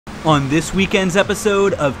On this weekend's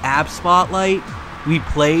episode of App Spotlight, we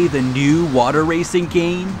play the new water racing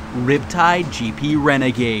game, Riptide GP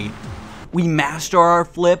Renegade. We master our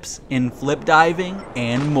flips in flip diving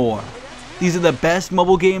and more. These are the best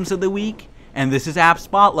mobile games of the week, and this is App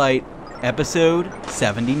Spotlight, episode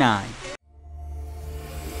 79.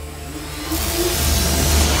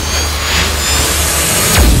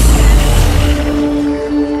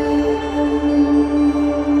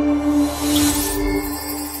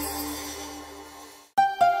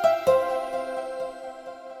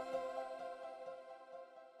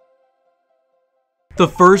 The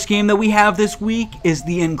first game that we have this week is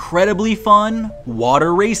the incredibly fun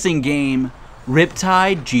water racing game,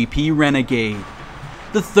 Riptide GP Renegade.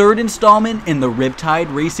 The third installment in the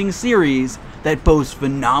Riptide racing series that boasts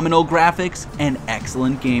phenomenal graphics and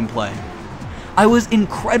excellent gameplay. I was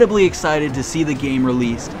incredibly excited to see the game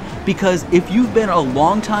released because if you've been a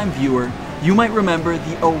long-time viewer, you might remember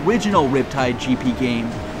the original Riptide GP game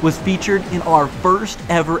was featured in our first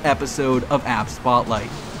ever episode of App Spotlight,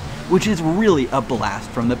 which is really a blast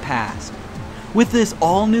from the past. With this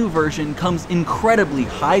all-new version comes incredibly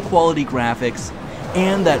high-quality graphics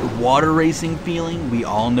and that water racing feeling we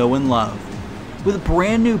all know and love. With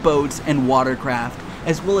brand new boats and watercraft,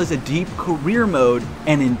 as well as a deep career mode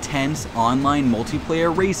and intense online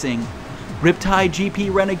multiplayer racing, Riptide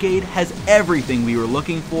GP Renegade has everything we were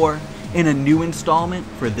looking for in a new installment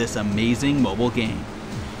for this amazing mobile game.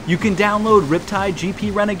 You can download Riptide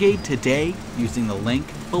GP Renegade today using the link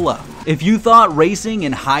below. If you thought racing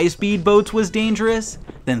in high-speed boats was dangerous,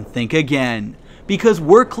 then think again, because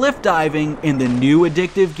we're cliff diving in the new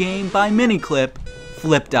addictive game by Miniclip,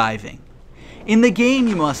 Flip Diving. In the game,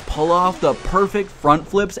 you must pull off the perfect front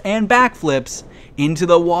flips and back flips into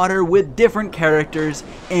the water with different characters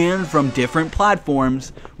and from different platforms,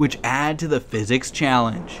 which add to the physics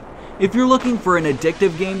challenge. If you're looking for an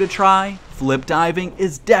addictive game to try, Flip Diving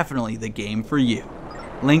is definitely the game for you.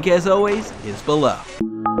 Link, as always, is below.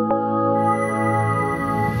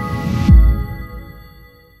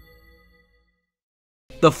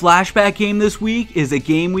 The flashback game this week is a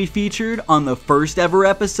game we featured on the first ever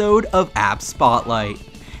episode of App Spotlight,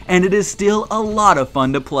 and it is still a lot of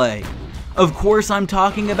fun to play. Of course, I'm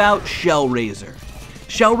talking about Shellrazer.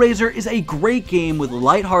 Shellrazer is a great game with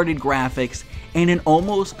lighthearted graphics and an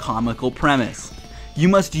almost comical premise. You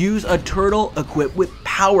must use a turtle equipped with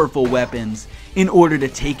powerful weapons in order to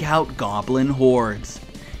take out goblin hordes.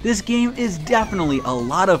 This game is definitely a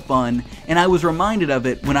lot of fun, and I was reminded of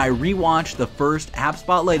it when I rewatched the first App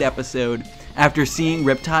Spotlight episode after seeing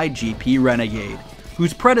Riptide GP Renegade,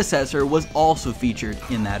 whose predecessor was also featured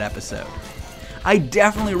in that episode. I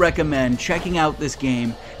definitely recommend checking out this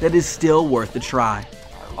game that is still worth a try.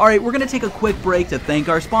 Alright, we're going to take a quick break to thank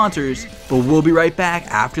our sponsors, but we'll be right back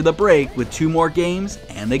after the break with 2 more games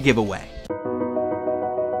and a giveaway.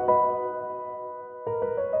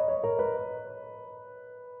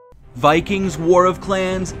 Vikings War of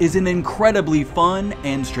Clans is an incredibly fun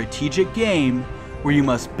and strategic game where you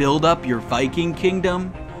must build up your Viking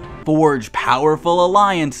kingdom, forge powerful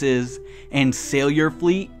alliances, and sail your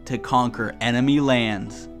fleet to conquer enemy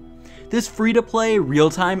lands. This free-to-play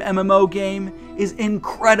real-time MMO game is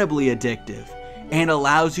incredibly addictive and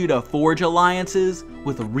allows you to forge alliances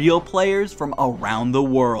with real players from around the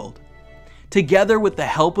world. Together with the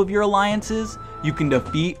help of your alliances, you can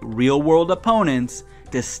defeat real-world opponents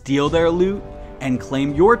to steal their loot and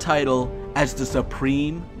claim your title as the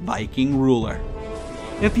supreme Viking ruler.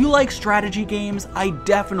 If you like strategy games, I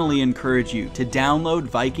definitely encourage you to download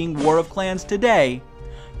Vikings War of Clans today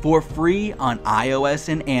for free on iOS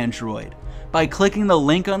and Android by clicking the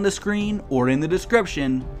link on the screen or in the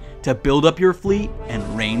description to build up your fleet and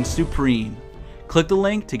reign supreme. Click the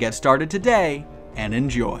link to get started today and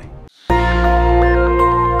enjoy.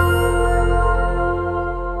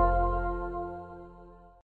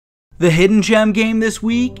 The hidden gem game this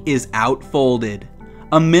week is Outfolded,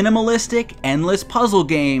 a minimalistic, endless puzzle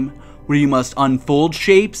game where you must unfold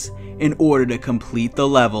shapes in order to complete the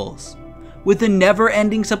levels. With a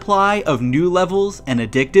never-ending supply of new levels and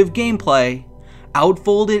addictive gameplay,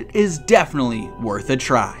 Outfolded is definitely worth a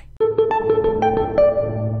try.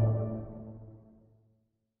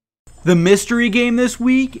 The mystery game this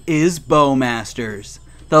week is Bowmasters,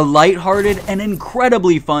 the lighthearted and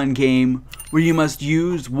incredibly fun game where you must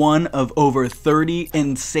use one of over 30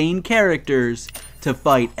 insane characters to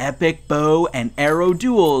fight epic bow and arrow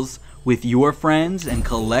duels with your friends and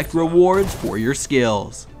collect rewards for your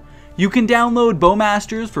skills. You can download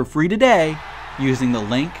Bowmasters for free today using the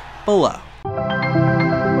link below.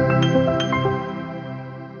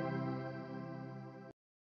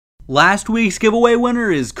 Last week's giveaway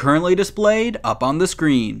winner is currently displayed up on the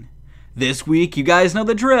screen. This week, you guys know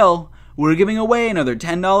the drill. We're giving away another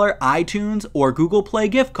 $10 iTunes or Google Play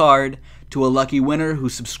gift card to a lucky winner who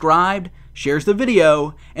subscribed, shares the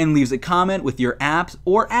video, and leaves a comment with your apps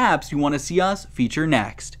or apps you want to see us feature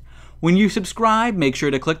next. When you subscribe, make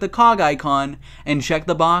sure to click the cog icon and check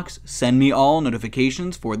the box "Send me all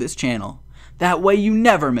notifications for this channel." That way you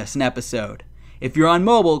never miss an episode. If you're on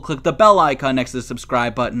mobile, click the bell icon next to the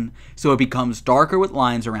subscribe button so it becomes darker with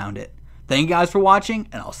lines around it. Thank you guys for watching,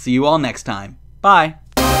 and I'll see you all next time. Bye!